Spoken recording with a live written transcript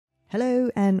Hello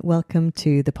and welcome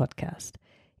to the podcast.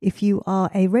 If you are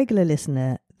a regular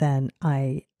listener, then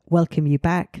I welcome you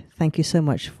back. Thank you so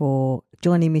much for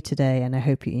joining me today, and I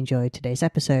hope you enjoyed today's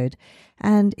episode.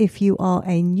 And if you are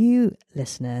a new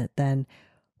listener, then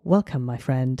welcome, my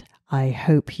friend. I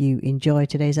hope you enjoyed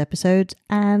today's episode.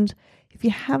 And if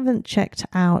you haven't checked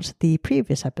out the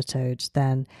previous episodes,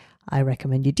 then I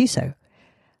recommend you do so.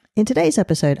 In today's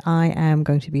episode, I am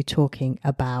going to be talking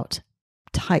about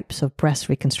types of breast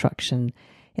reconstruction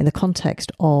in the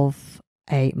context of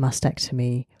a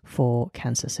mastectomy for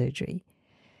cancer surgery.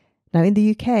 Now, in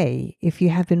the UK, if you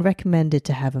have been recommended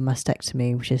to have a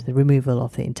mastectomy, which is the removal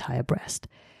of the entire breast,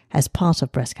 as part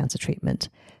of breast cancer treatment,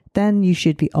 then you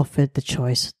should be offered the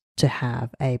choice to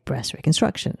have a breast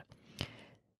reconstruction.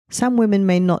 Some women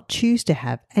may not choose to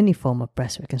have any form of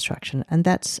breast reconstruction, and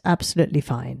that's absolutely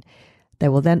fine. They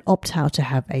will then opt out to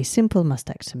have a simple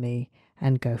mastectomy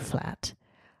and go flat.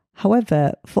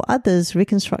 However, for others,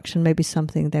 reconstruction may be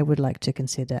something they would like to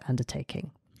consider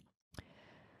undertaking.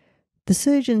 The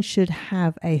surgeon should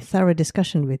have a thorough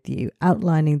discussion with you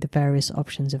outlining the various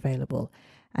options available,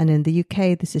 and in the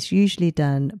UK this is usually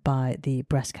done by the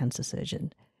breast cancer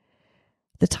surgeon.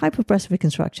 The type of breast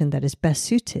reconstruction that is best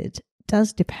suited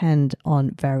does depend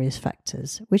on various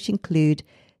factors, which include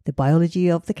the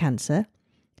biology of the cancer,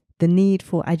 the need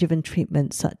for adjuvant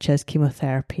treatment such as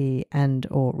chemotherapy and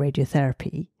or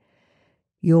radiotherapy,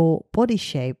 your body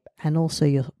shape and also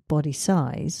your body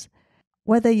size,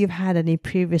 whether you've had any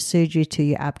previous surgery to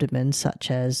your abdomen such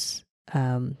as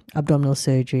abdominal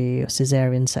surgery or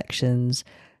cesarean sections,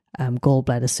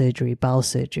 gallbladder surgery, bowel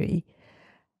surgery,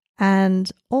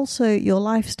 and also your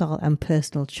lifestyle and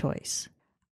personal choice.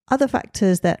 Other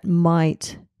factors that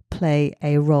might play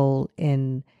a role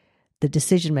in the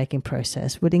decision-making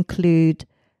process would include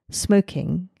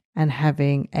smoking and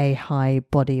having a high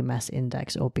body mass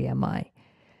index or BMI.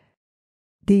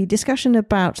 The discussion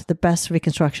about the best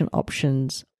reconstruction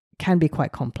options can be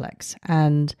quite complex,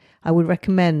 and I would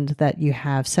recommend that you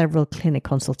have several clinic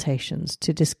consultations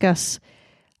to discuss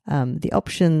the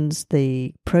options,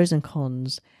 the pros and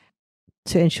cons,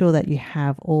 to ensure that you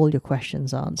have all your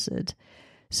questions answered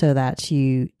so that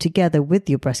you, together with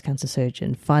your breast cancer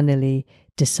surgeon, finally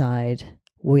decide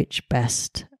which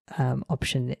best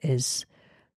option is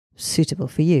suitable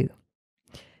for you.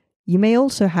 You may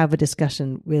also have a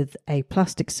discussion with a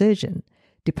plastic surgeon,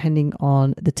 depending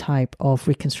on the type of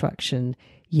reconstruction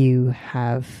you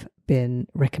have been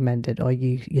recommended or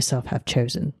you yourself have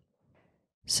chosen.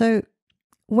 So,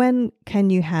 when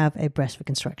can you have a breast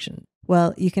reconstruction?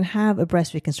 Well, you can have a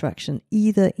breast reconstruction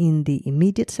either in the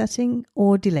immediate setting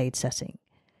or delayed setting.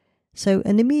 So,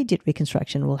 an immediate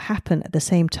reconstruction will happen at the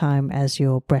same time as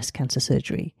your breast cancer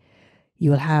surgery. You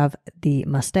will have the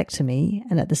mastectomy,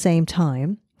 and at the same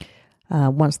time,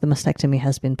 once the mastectomy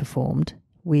has been performed,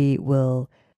 we will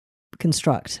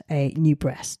construct a new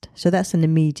breast. So that's an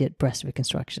immediate breast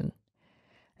reconstruction.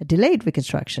 A delayed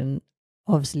reconstruction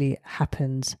obviously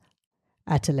happens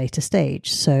at a later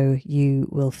stage. So you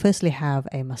will firstly have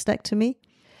a mastectomy,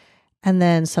 and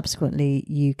then subsequently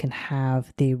you can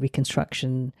have the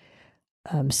reconstruction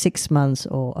 6 months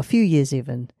or a few years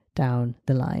even down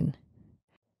the line.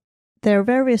 There are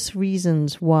various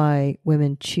reasons why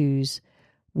women choose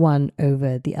one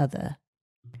over the other.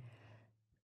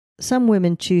 Some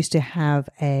women choose to have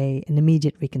an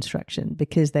immediate reconstruction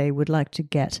because they would like to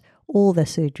get all their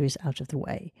surgeries out of the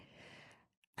way.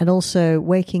 And also,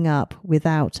 waking up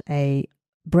without a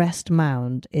breast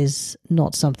mound is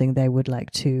not something they would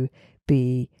like to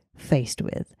be faced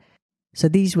with. So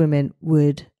these women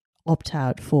would opt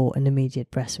out for an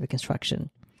immediate breast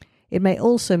reconstruction. It may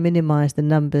also minimize the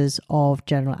numbers of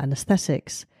general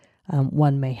anesthetics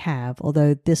one may have,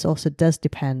 although this also does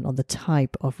depend on the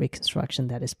type of reconstruction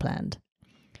that is planned.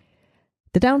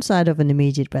 The downside of an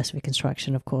immediate breast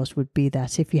reconstruction, of course, would be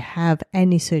that if you have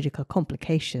any surgical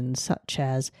complications, such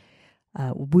as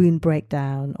wound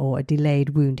breakdown or a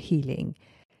delayed wound healing,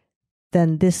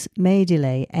 then this may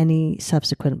delay any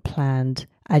subsequent planned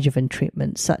adjuvant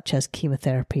treatment, such as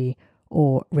chemotherapy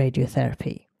or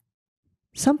radiotherapy.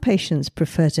 Some patients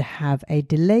prefer to have a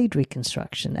delayed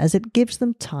reconstruction as it gives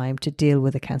them time to deal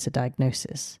with a cancer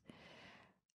diagnosis.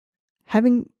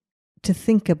 Having to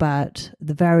think about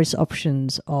the various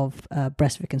options of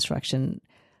breast reconstruction,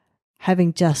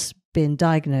 having just been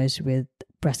diagnosed with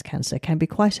breast cancer, can be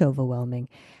quite overwhelming,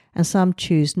 and some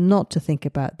choose not to think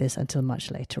about this until much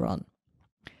later on.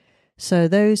 So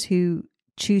those who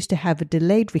choose to have a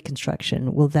delayed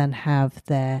reconstruction will then have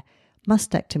their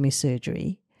mastectomy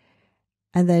surgery,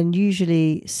 and then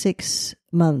usually 6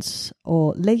 months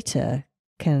or later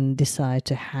can decide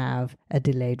to have a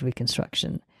delayed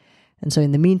reconstruction. And so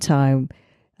in the meantime,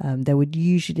 they would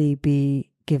usually be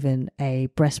given a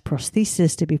breast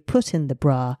prosthesis to be put in the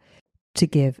bra to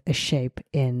give a shape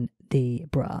in the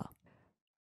bra.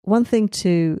 One thing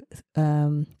to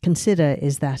consider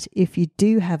is that if you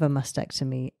do have a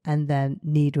mastectomy and then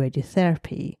need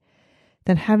radiotherapy,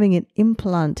 then having an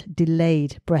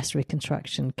implant-delayed breast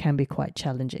reconstruction can be quite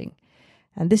challenging.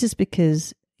 And this is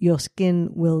because your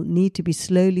skin will need to be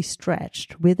slowly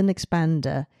stretched with an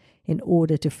expander in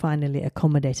order to finally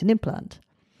accommodate an implant.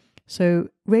 So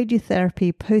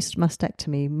radiotherapy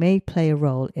post-mastectomy may play a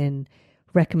role in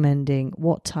recommending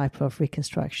what type of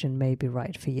reconstruction may be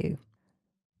right for you.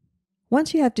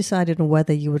 Once you have decided on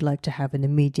whether you would like to have an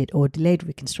immediate or delayed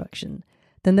reconstruction,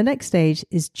 then the next stage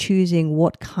is choosing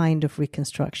what kind of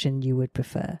reconstruction you would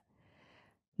prefer.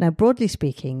 Now, broadly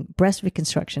speaking, breast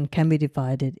reconstruction can be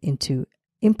divided into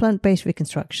implant-based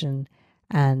reconstruction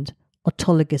and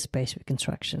autologous-based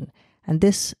reconstruction, and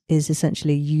this is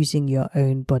essentially using your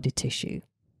own body tissue.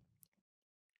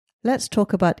 Let's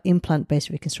talk about implant-based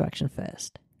reconstruction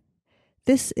first.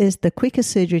 This is the quickest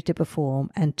surgery to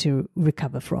perform and to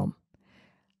recover from.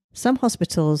 Some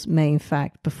hospitals may in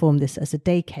fact perform this as a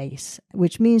day case,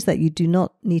 which means that you do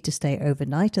not need to stay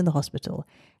overnight in the hospital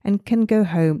and can go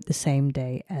home the same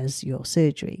day as your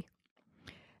surgery.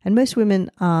 And most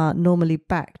women are normally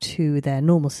back to their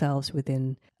normal selves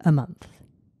within a month.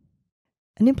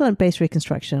 An implant-based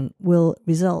reconstruction will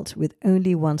result with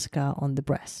only one scar on the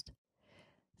breast.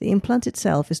 The implant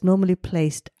itself is normally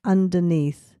placed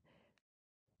underneath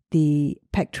the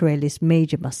pectoralis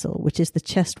major muscle, which is the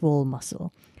chest wall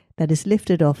muscle that is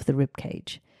lifted off the rib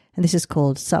cage, and this is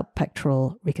called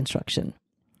subpectoral reconstruction.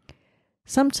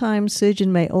 Sometimes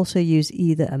surgeon may also use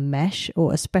either a mesh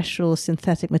or a special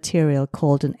synthetic material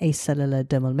called an acellular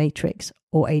dermal matrix,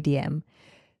 or ADM,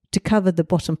 to cover the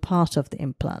bottom part of the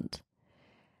implant.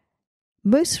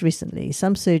 Most recently,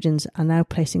 some surgeons are now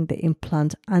placing the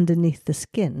implant underneath the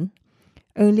skin,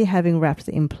 only having wrapped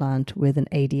the implant with an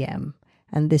ADM,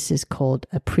 and this is called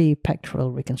a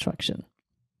pre-pectoral reconstruction.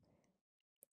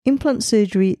 Implant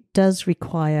surgery does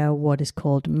require what is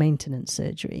called maintenance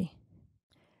surgery.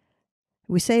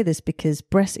 We say this because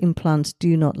breast implants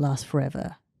do not last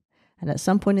forever, and at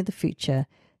some point in the future,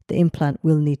 the implant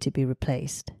will need to be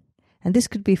replaced. And this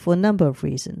could be for a number of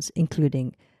reasons,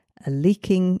 including a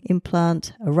leaking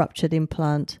implant, a ruptured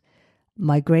implant,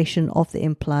 migration of the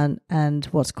implant, and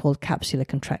what's called capsular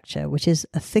contracture, which is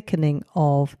a thickening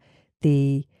of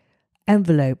the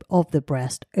envelope of the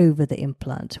breast over the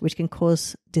implant, which can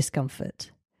cause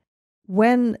discomfort.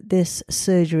 When this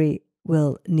surgery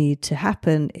will need to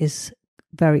happen is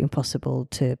very impossible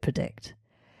to predict.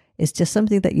 It's just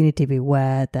something that you need to be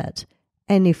aware that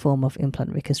any form of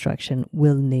implant reconstruction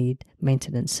will need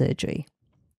maintenance surgery.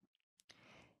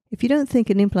 If you don't think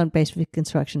an implant-based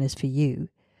reconstruction is for you,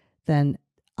 then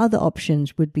other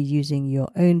options would be using your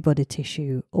own body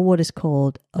tissue or what is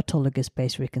called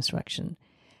autologous-based reconstruction.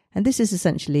 And this is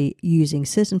essentially using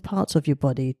certain parts of your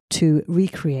body to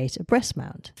recreate a breast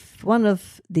mount. One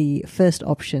of the first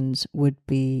options would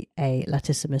be a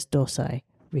latissimus dorsi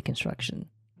reconstruction.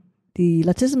 The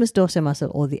latissimus dorsi muscle,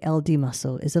 or the LD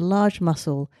muscle, is a large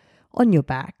muscle on your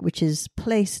back, which is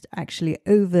placed actually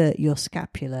over your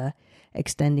scapula,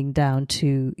 extending down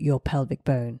to your pelvic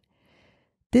bone.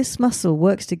 This muscle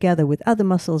works together with other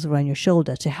muscles around your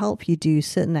shoulder to help you do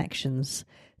certain actions,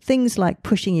 things like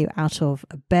pushing you out of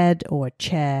a bed or a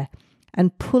chair,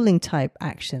 and pulling type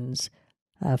actions,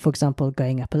 for example,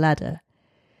 going up a ladder.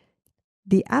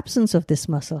 The absence of this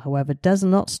muscle, however, does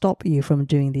not stop you from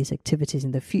doing these activities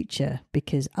in the future,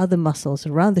 because other muscles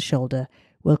around the shoulder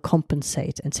will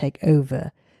compensate and take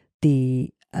over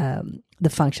the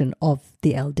function of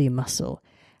the LD muscle.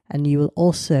 And you will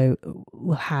also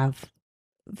have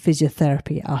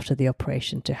physiotherapy after the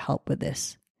operation to help with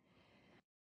this.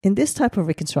 In this type of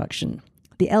reconstruction,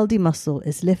 the LD muscle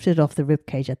is lifted off the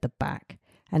ribcage at the back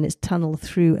and it's tunneled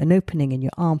through an opening in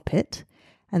your armpit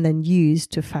and then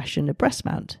used to fashion a breast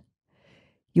mount.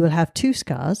 You will have two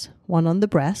scars, one on the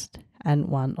breast and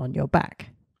one on your back.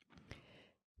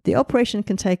 The operation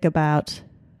can take about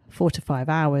 4 to 5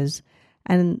 hours,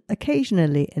 and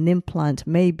occasionally an implant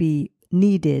may be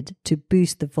needed to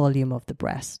boost the volume of the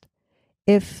breast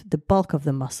if the bulk of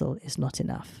the muscle is not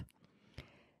enough.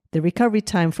 The recovery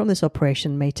time from this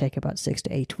operation may take about 6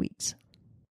 to 8 weeks.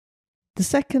 The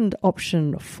second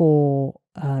option for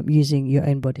using your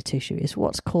own body tissue is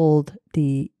what's called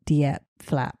the DIEP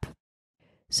flap.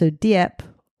 So DIEP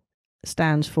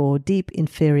stands for Deep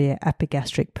Inferior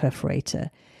Epigastric Perforator,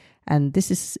 and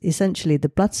this is essentially the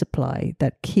blood supply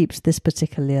that keeps this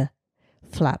particular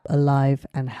flap alive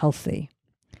and healthy.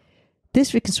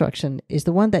 This reconstruction is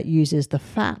the one that uses the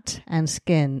fat and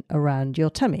skin around your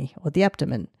tummy or the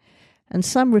abdomen. And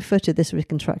some refer to this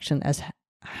reconstruction as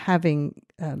having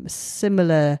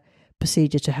similar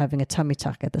procedure to having a tummy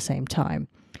tuck at the same time,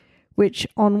 which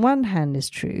on one hand is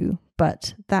true,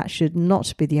 but that should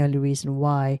not be the only reason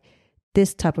why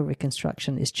this type of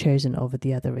reconstruction is chosen over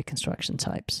the other reconstruction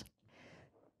types.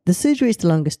 The surgery is the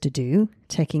longest to do,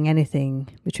 taking anything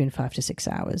between 5 to 6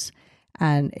 hours,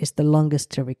 and is the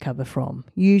longest to recover from,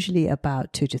 usually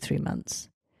about 2 to 3 months.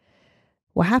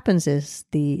 What happens is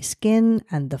the skin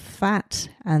and the fat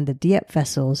and the Dieppe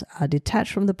vessels are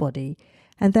detached from the body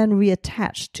and then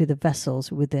reattached to the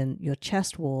vessels within your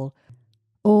chest wall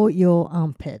or your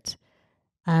armpit.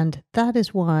 And that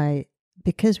is why,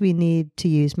 because we need to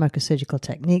use microsurgical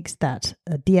techniques, that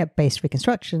a Dieppe-based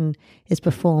reconstruction is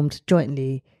performed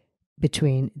jointly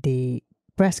between the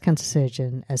breast cancer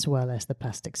surgeon as well as the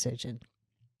plastic surgeon.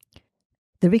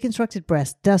 The reconstructed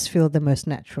breast does feel the most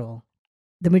natural.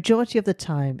 The majority of the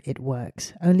time it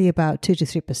works. Only about 2 to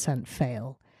 3%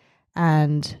 fail.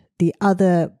 And the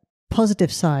other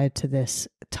positive side to this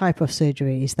type of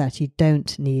surgery is that you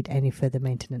don't need any further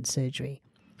maintenance surgery.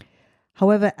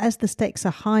 However, as the stakes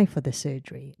are high for the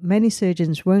surgery, many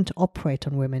surgeons won't operate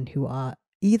on women who are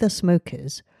either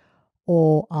smokers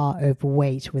or are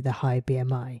overweight with a high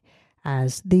BMI,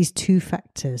 as these two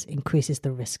factors increases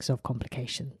the risks of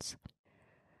complications.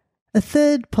 A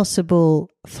third possible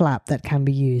flap that can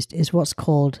be used is what's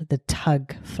called the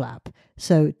TUG flap.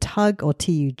 So TUG, or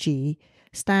TUG,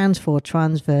 stands for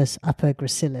transverse upper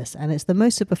gracilis, and it's the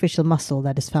most superficial muscle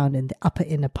that is found in the upper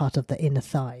inner part of the inner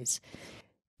thighs.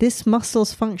 This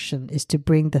muscle's function is to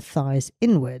bring the thighs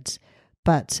inwards,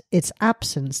 but its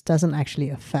absence doesn't actually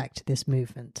affect this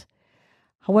movement.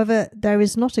 However, there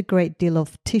is not a great deal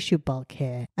of tissue bulk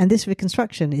here, and this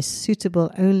reconstruction is suitable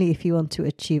only if you want to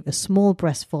achieve a small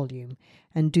breast volume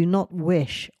and do not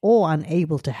wish or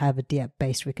unable to have a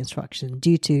Dieppe-based reconstruction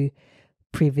due to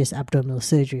previous abdominal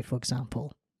surgery, for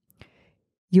example.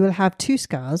 You will have 2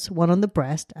 scars, one on the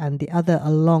breast and the other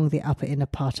along the upper inner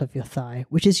part of your thigh,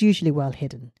 which is usually well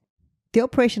hidden. The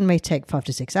operation may take 5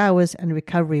 to 6 hours and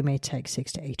recovery may take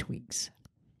 6 to 8 weeks.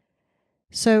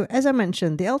 So, as I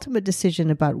mentioned, the ultimate decision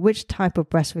about which type of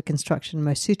breast reconstruction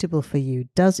most suitable for you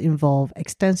does involve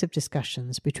extensive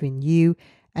discussions between you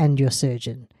and your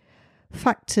surgeon.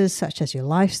 Factors such as your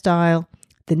lifestyle,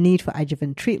 the need for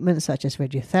adjuvant treatment such as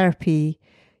radiotherapy,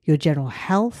 your general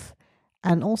health,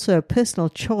 and also a personal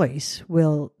choice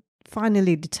will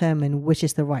finally determine which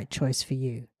is the right choice for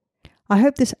you. I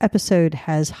hope this episode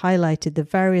has highlighted the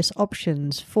various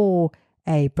options for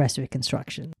a breast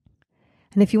reconstruction.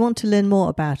 And if you want to learn more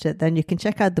about it, then you can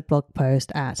check out the blog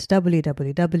post at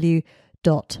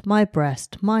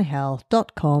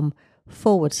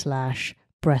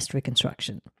www.mybreastmyhealth.com/breast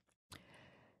reconstruction.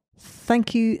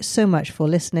 Thank you so much for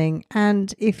listening.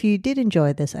 And if you did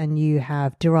enjoy this and you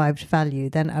have derived value,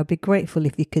 then I'd be grateful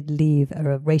if you could leave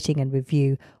a rating and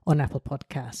review on Apple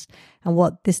Podcasts. And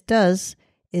what this does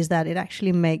is that it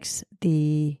actually makes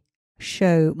the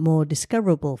show more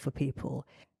discoverable for people.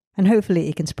 And hopefully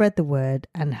it can spread the word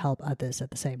and help others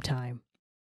at the same time.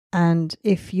 And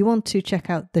if you want to check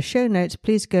out the show notes,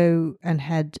 please go and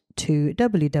head to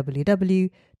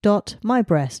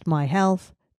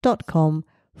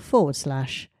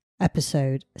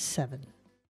www.mybreastmyhealth.com/episode 7.